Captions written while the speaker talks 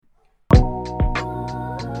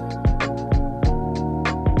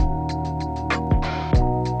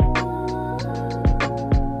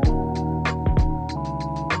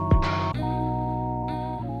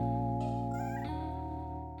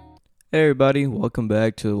Hey everybody, welcome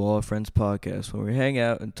back to the Wall of Friends podcast, where we hang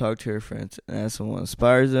out and talk to our friends and ask them what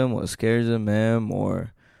inspires them, what scares them, and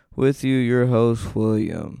more. With you, your host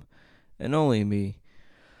William, and only me.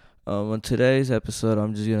 On today's episode,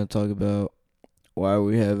 I'm just gonna talk about why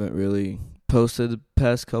we haven't really posted the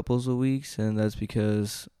past couples of weeks, and that's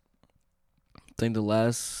because I think the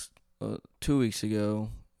last 2 weeks ago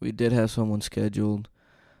we did have someone scheduled,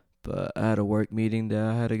 but I had a work meeting that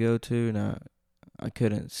I had to go to, and I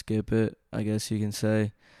couldn't skip it, I guess you can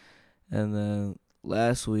say. And then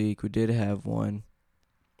last week we did have one,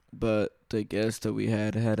 but the guest that we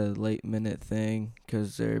had a late minute thing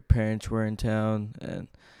because their parents were in town and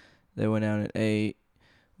they went out at 8,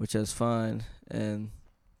 which is fine. And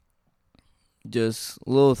just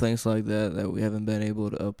little things like that we haven't been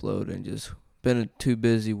able to upload and just been two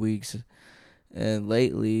busy weeks. And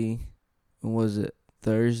lately, when was it?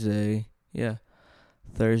 Thursday? Yeah,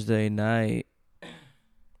 Thursday night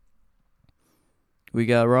we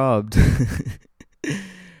got robbed.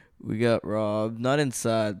 We got robbed, not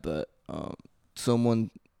inside, but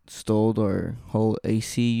someone stole our whole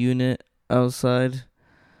AC unit outside.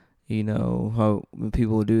 You know how when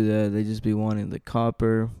people do that, they just be wanting the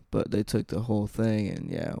copper, but they took the whole thing, and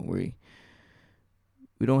yeah, we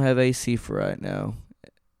don't have AC for right now.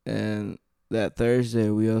 And that Thursday,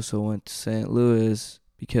 we also went to St. Louis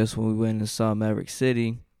because when we went and saw Maverick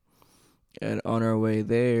City, and on our way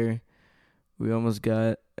there, we almost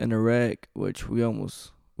got in a wreck, which we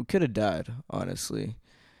could have died, honestly.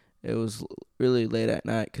 It was really late at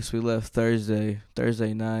night because we left Thursday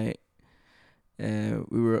night, and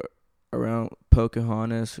we were around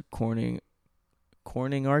Pocahontas, Corning,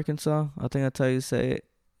 Arkansas. I think that's how you say it.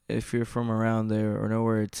 If you're from around there or know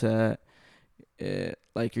where it's at,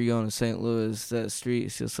 like you're going to St. Louis, that street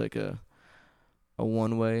is just like a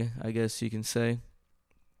one way, I guess you can say.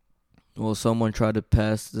 Well, someone tried to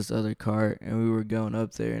pass this other cart, and we were going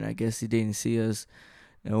up there, and I guess he didn't see us,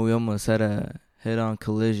 and we almost had a head-on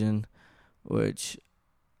collision, which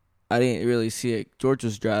I didn't really see it. George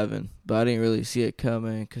was driving, but I didn't really see it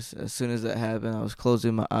coming because as soon as that happened, I was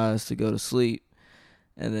closing my eyes to go to sleep,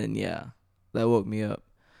 and then yeah, that woke me up.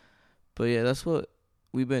 But yeah, that's what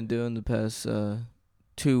we've been doing the past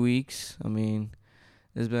 2 weeks. I mean,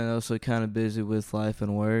 it's been also kind of busy with life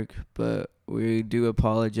and work, but we do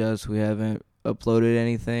apologize we haven't uploaded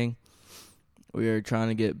anything. We are trying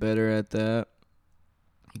to get better at that.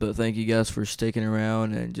 But thank you guys for sticking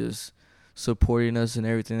around and just supporting us in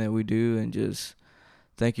everything that we do. And just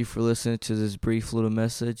thank you for listening to this brief little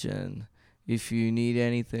message. And if you need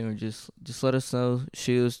anything or just let us know.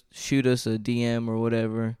 Shoot us a DM or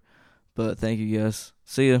whatever. But thank you guys.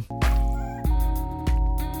 See ya.